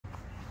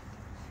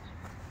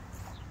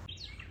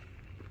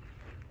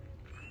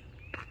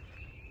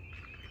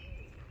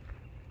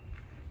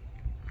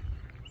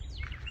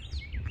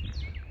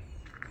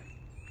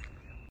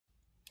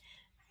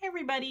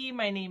everybody,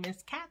 my name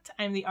is Kat.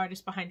 I'm the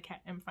artist behind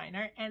Kat M Fine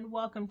Art, and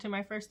welcome to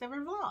my first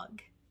ever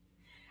vlog.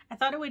 I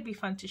thought it would be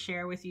fun to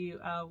share with you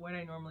what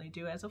I normally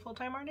do as a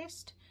full-time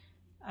artist.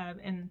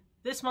 And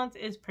this month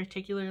is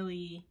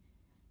particularly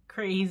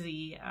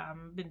crazy.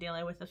 Been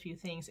dealing with a few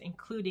things,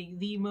 including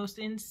the most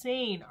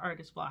insane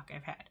artist block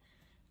I've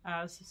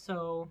had.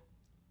 So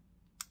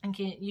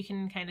you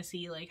can kind of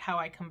see like how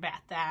I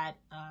combat that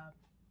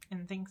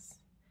and things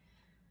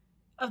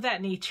of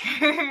that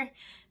nature.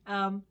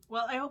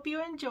 Well, I hope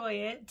you enjoy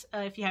it.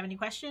 If you have any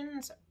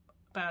questions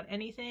about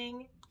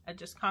anything,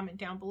 just comment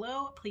down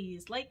below.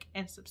 Please like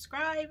and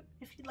subscribe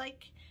if you'd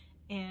like,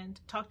 and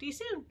talk to you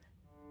soon.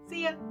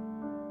 See ya!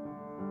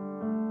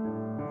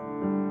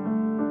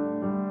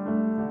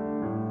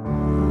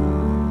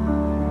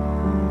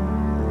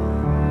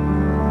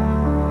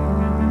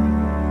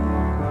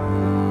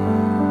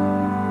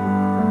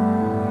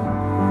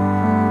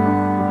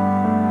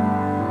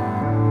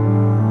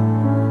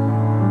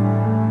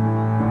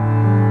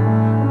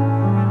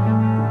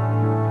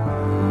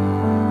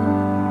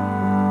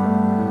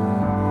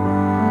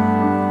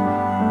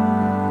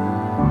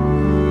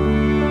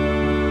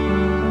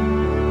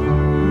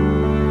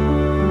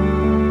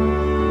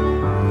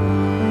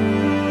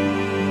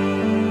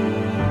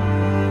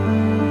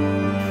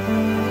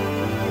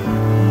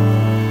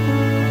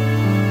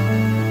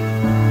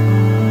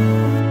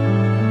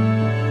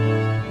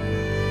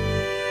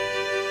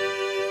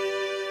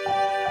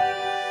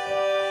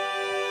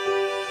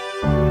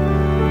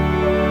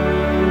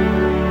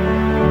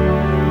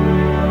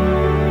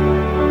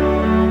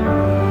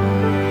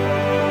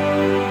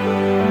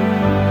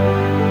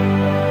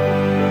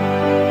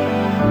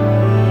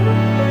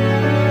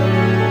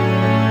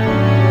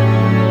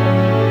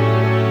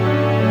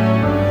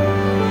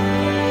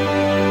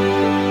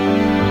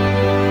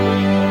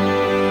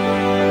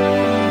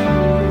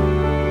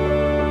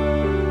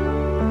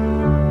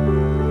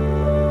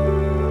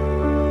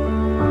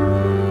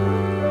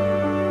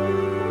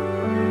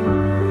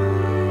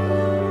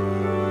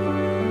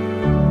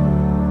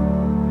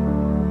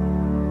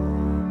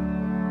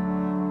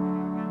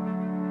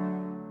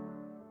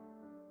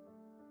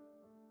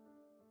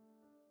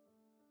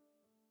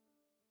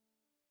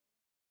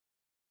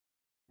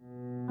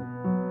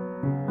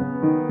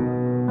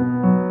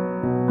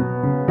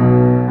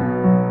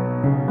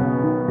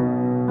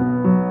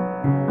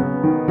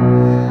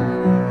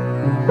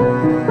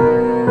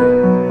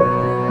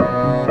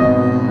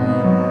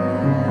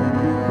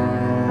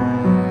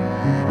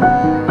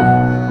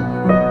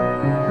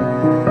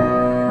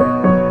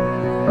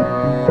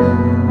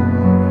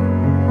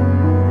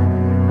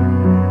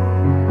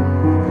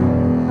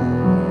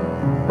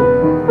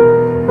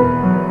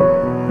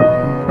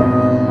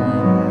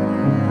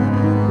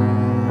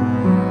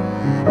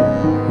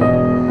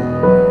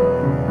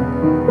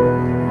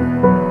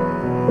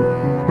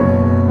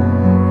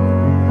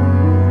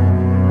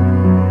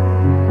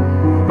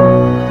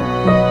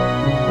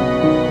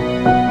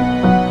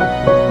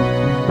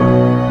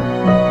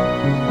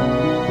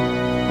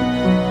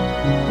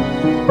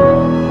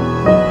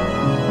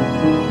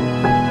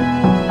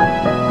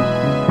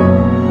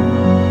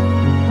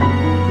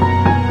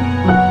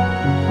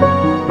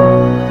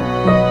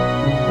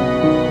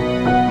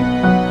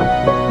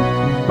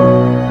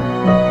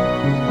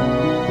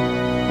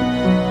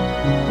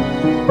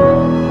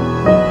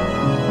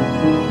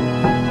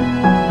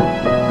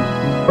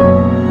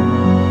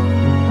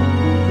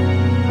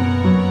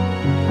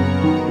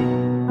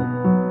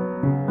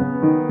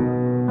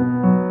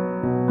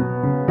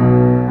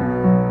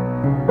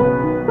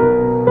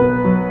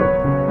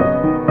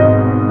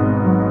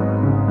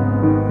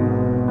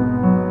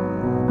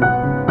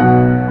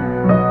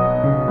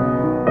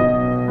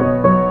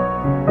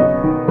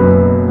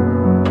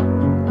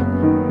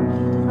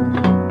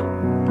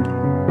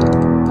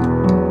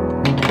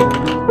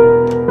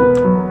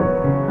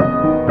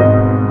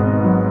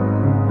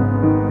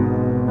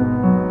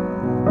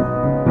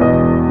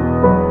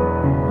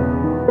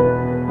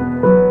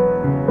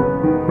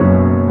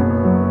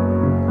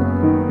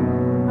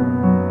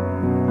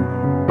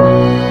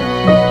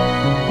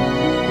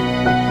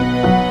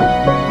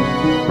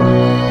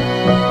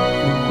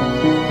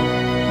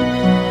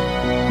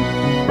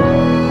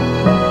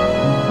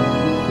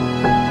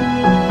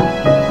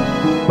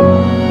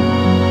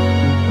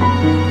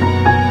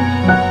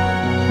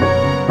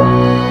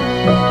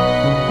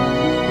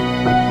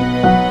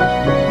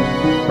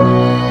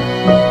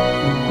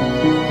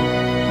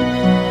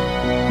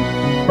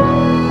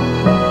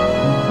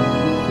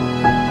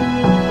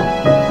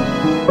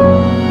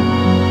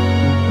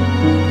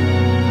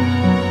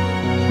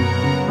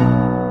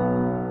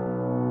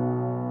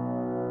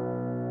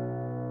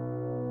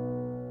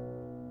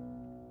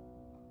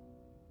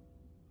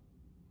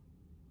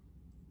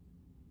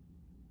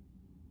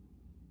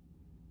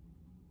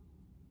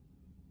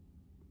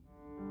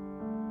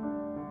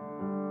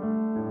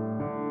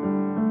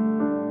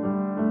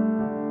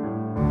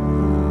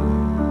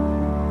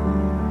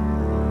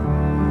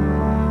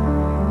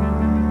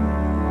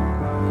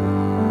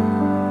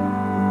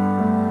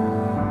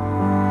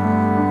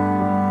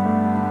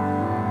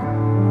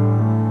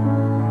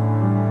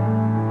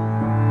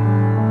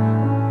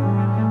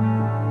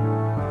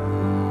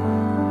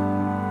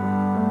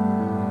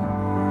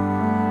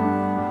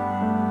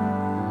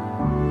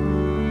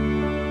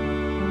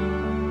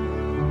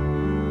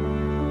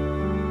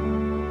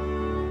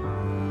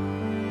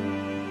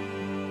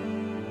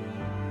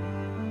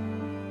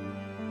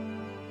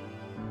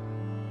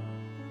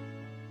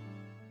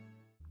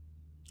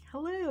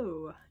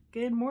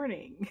 Good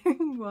morning.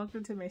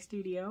 Welcome to my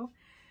studio.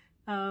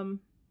 I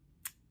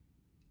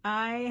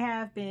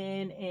have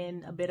been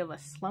in a bit of a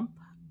slump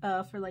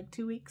for like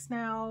 2 weeks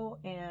now,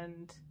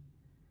 and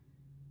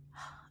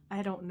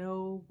I don't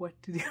know what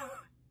to do.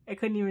 I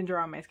couldn't even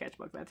draw on my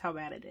sketchbook. That's how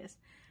bad it is.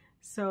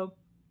 So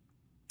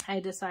I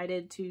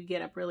decided to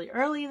get up really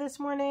early this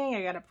morning.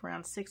 I got up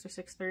around 6 or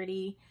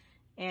 6:30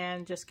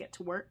 and just get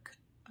to work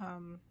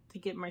to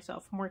give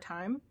myself more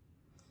time.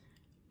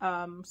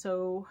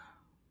 So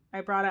I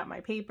brought out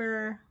my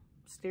paper,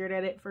 stared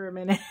at it for a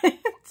minute,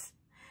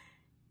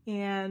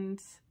 and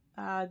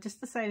just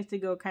decided to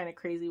go kind of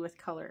crazy with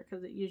color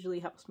because it usually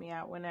helps me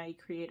out when I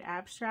create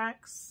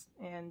abstracts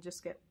and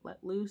just get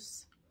let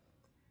loose.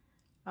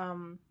 So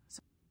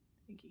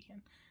I think you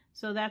can.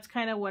 So that's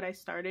kind of what I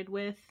started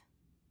with.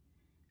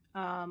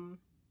 And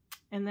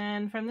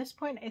then from this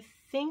point, I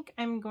think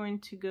I'm going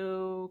to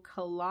go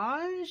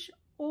collage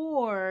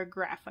or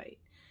graphite.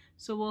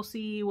 So we'll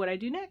see what I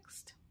do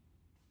next.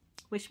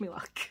 Wish me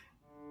luck.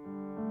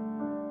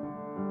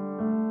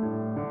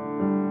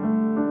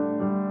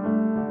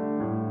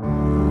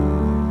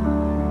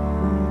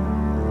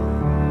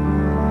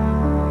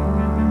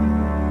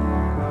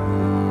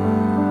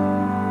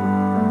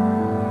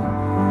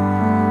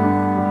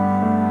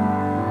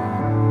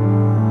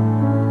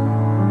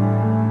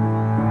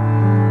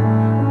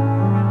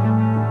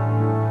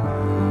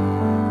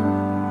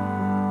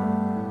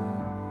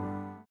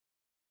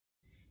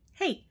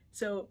 Hey,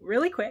 so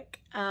really quick,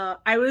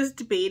 I was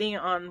debating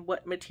on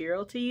what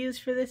material to use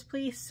for this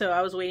piece, so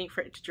I was waiting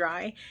for it to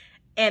dry,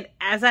 and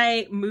as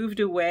I moved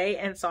away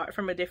and saw it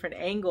from a different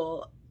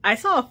angle, I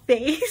saw a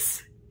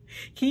face.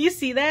 Can you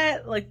see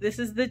that? Like, this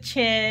is the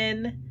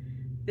chin,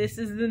 this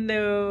is the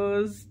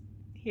nose,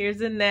 here's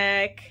the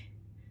neck.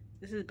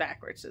 This is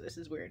backwards, so this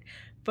is weird.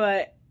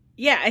 But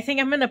yeah, I think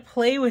I'm gonna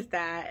play with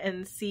that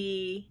and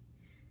see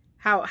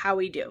how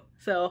we do.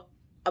 So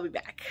I'll be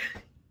back.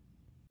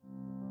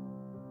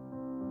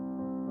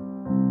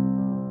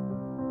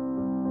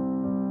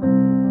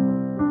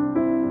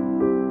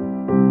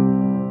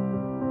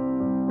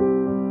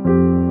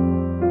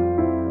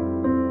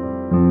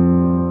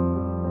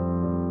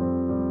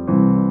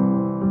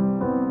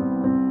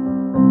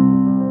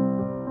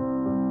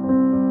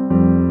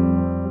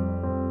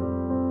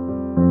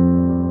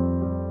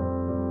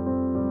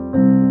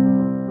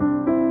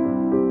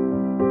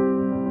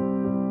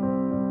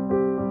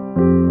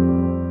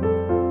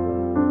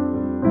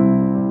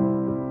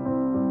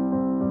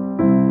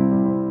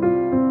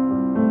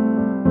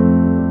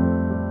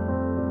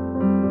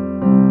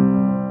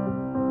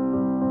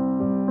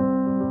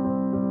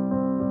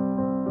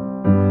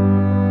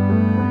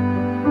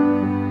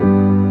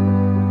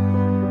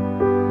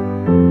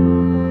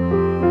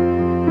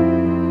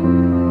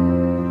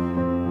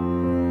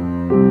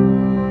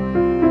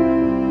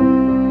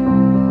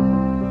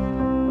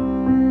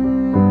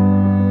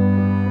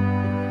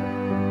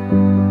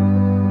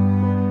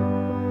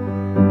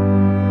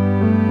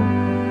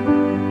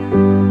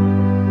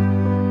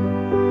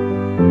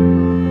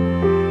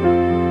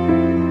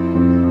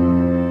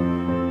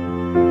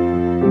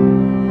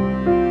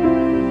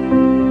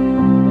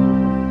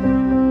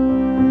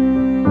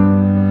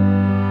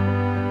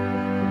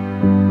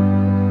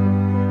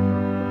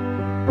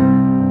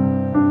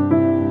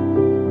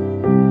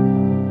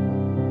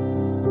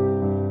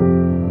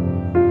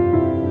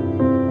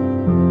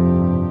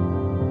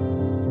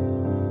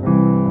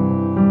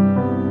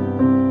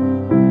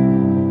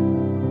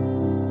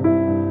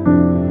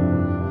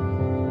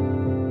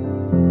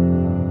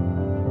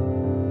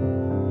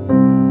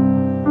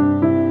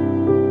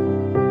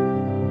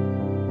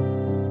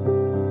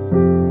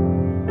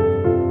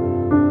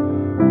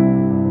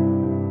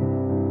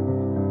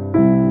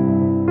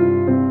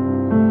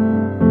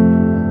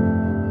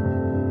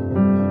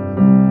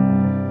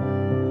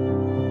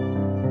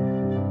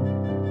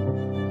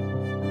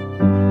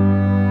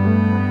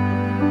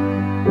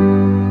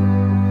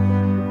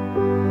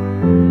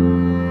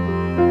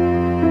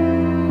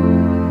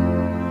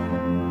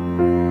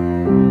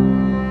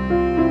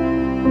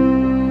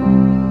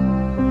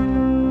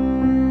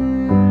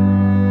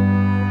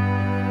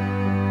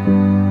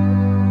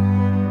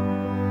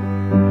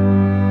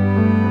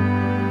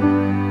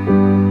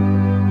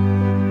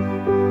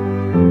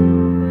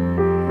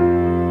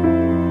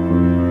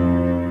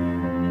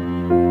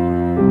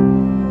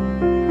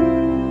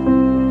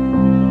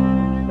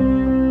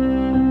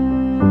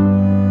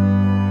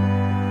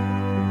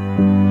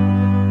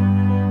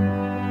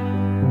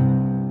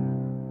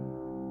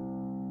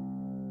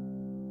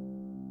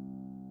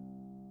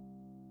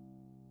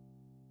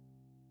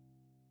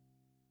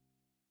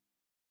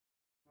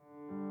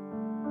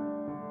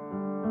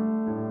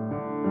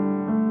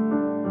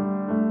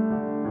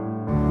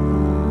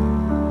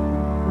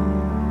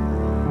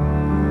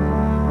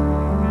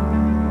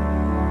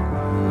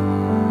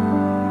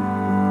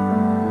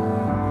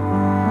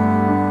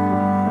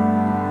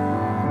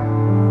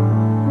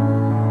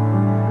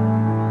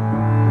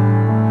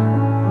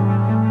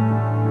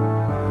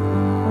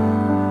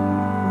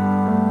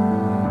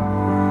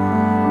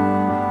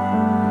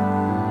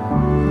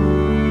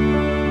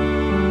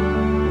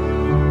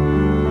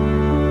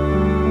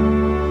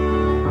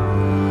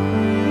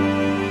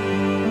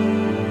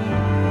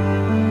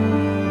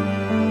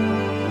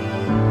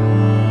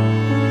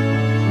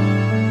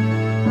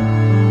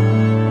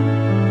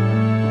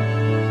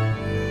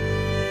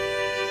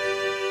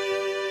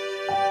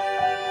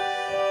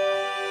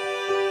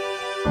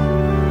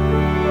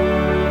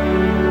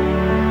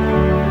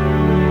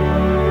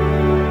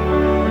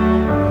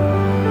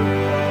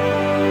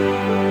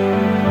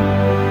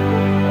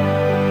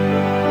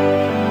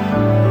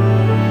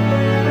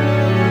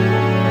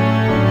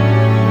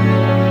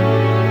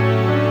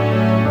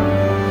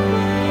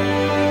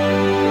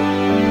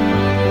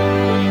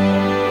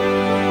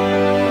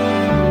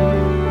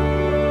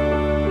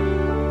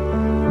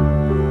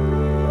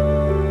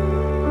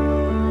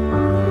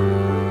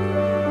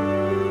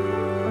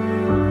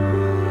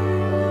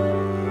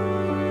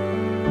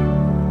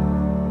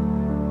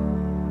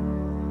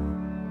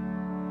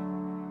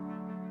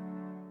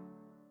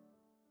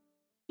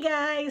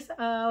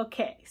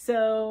 Okay,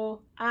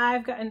 so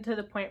I've gotten to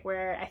the point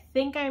where I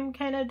think I'm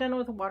kind of done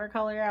with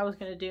watercolor. I was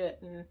going to do it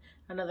in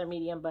another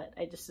medium, but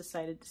I just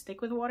decided to stick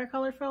with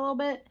watercolor for a little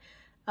bit.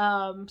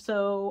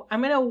 So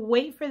I'm going to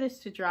wait for this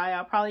to dry.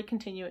 I'll probably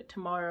continue it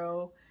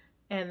tomorrow,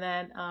 and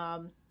then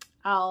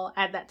I'll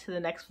add that to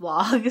the next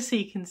vlog so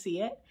you can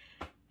see it.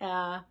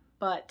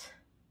 But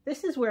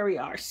this is where we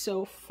are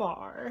so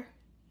far.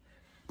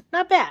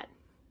 Not bad.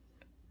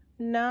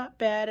 Not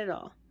bad at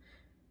all.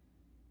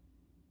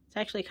 It's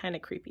actually kind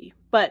of creepy,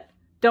 but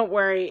don't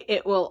worry,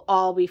 it will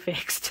all be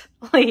fixed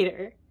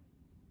later.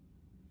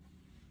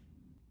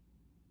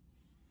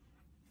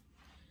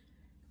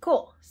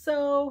 Cool.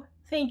 So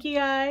thank you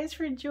guys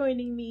for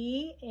joining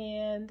me,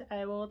 and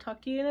I will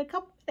talk to you in a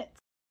couple minutes.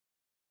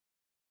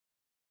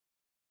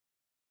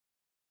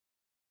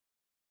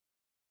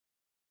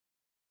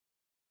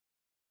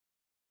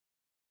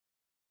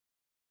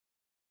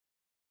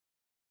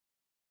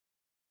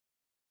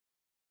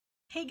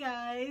 Hey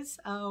guys,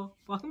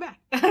 welcome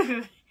back.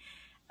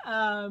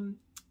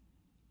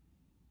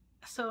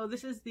 So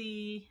this is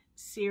the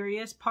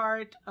serious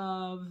part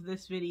of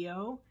this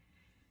video,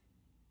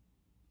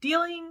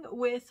 dealing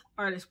with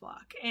artist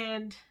block.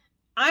 And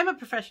I'm a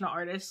professional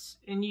artist,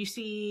 and you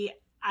see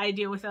I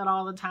deal with that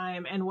all the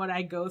time, and what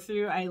I go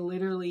through. I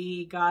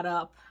literally got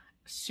up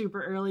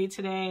super early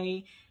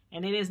today,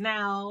 and it is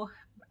now,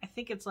 I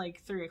think it's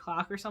like 3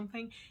 o'clock or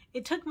something.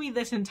 It took me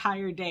this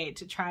entire day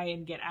to try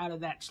and get out of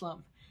that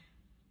slump.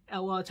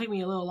 Well, it took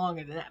me a little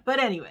longer than that. But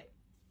anyway,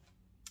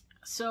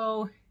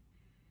 so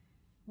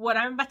what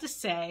I'm about to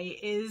say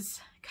is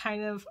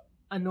kind of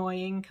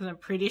annoying because I'm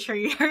pretty sure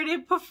you heard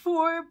it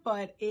before,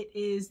 but it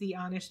is the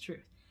honest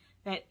truth.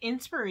 That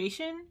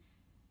inspiration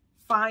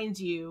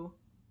finds you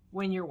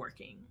when you're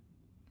working.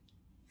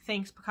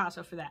 Thanks,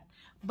 Picasso, for that.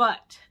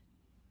 But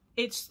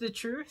it's the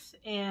truth,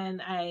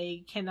 and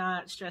I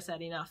cannot stress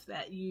that enough,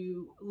 that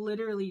you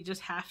literally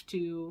just have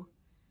to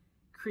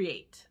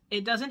create.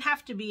 It doesn't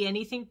have to be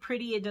anything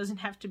pretty. It doesn't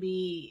have to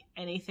be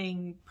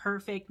anything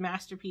perfect,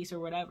 masterpiece, or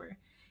whatever.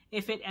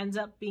 If it ends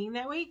up being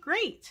that way,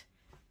 great.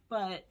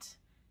 But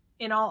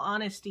in all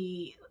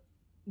honesty,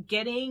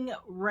 getting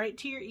right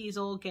to your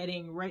easel,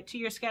 getting right to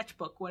your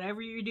sketchbook,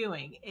 whatever you're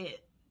doing,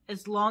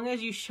 as long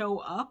as you show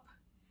up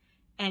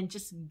and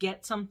just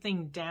get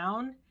something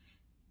down,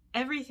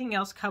 everything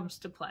else comes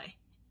to play.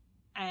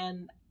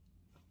 And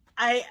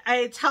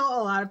I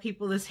tell a lot of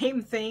people the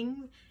same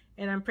thing,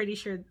 and I'm pretty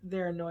sure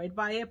they're annoyed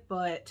by it,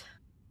 but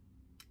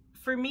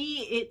for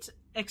me, it's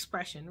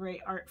expression,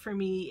 right? Art for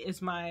me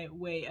is my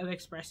way of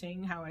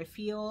expressing how I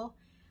feel,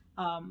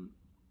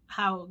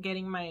 how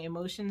getting my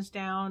emotions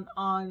down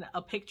on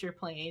a picture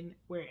plane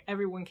where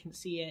everyone can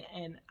see it,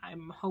 and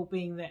I'm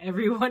hoping that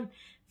everyone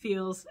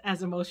feels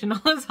as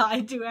emotional as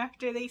I do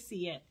after they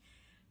see it.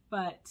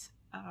 But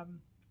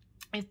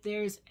if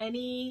there's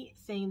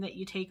anything that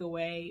you take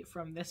away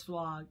from this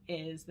vlog,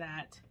 is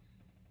that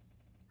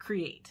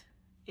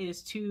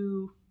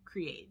to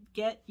create.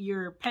 Get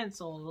your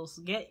pencils,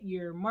 get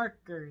your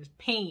markers,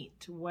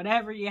 paint,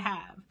 whatever you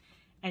have,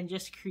 and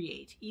just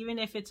create. Even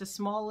if it's a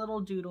small little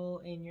doodle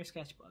in your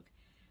sketchbook.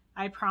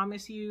 I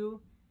promise you,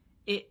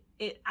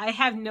 I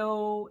have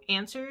no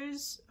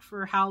answers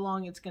for how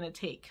long it's going to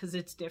take, because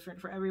it's different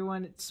for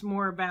everyone. It's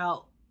more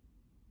about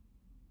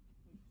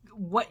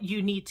what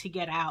you need to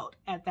get out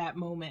at that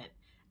moment,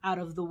 out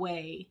of the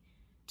way,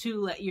 to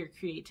let your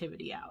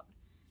creativity out.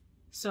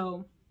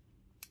 So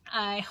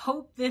I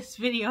hope this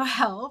video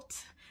helped.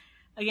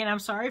 Again, I'm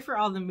sorry for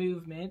all the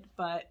movement,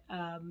 but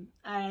I'm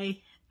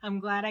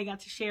glad I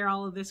got to share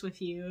all of this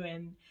with you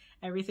and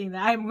everything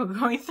that I'm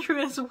going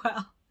through as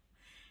well.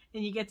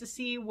 And you get to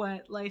see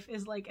what life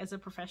is like as a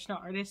professional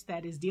artist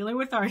that is dealing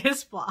with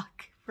artist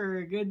block for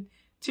a good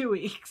 2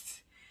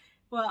 weeks.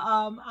 Well,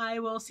 I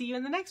will see you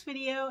in the next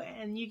video,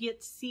 and you get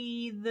to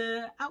see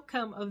the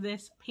outcome of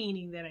this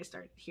painting that I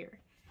started here.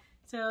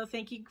 So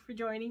thank you for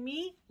joining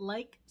me.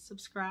 Like,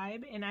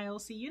 subscribe, and I will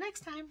see you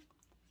next time.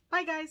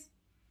 Bye, guys.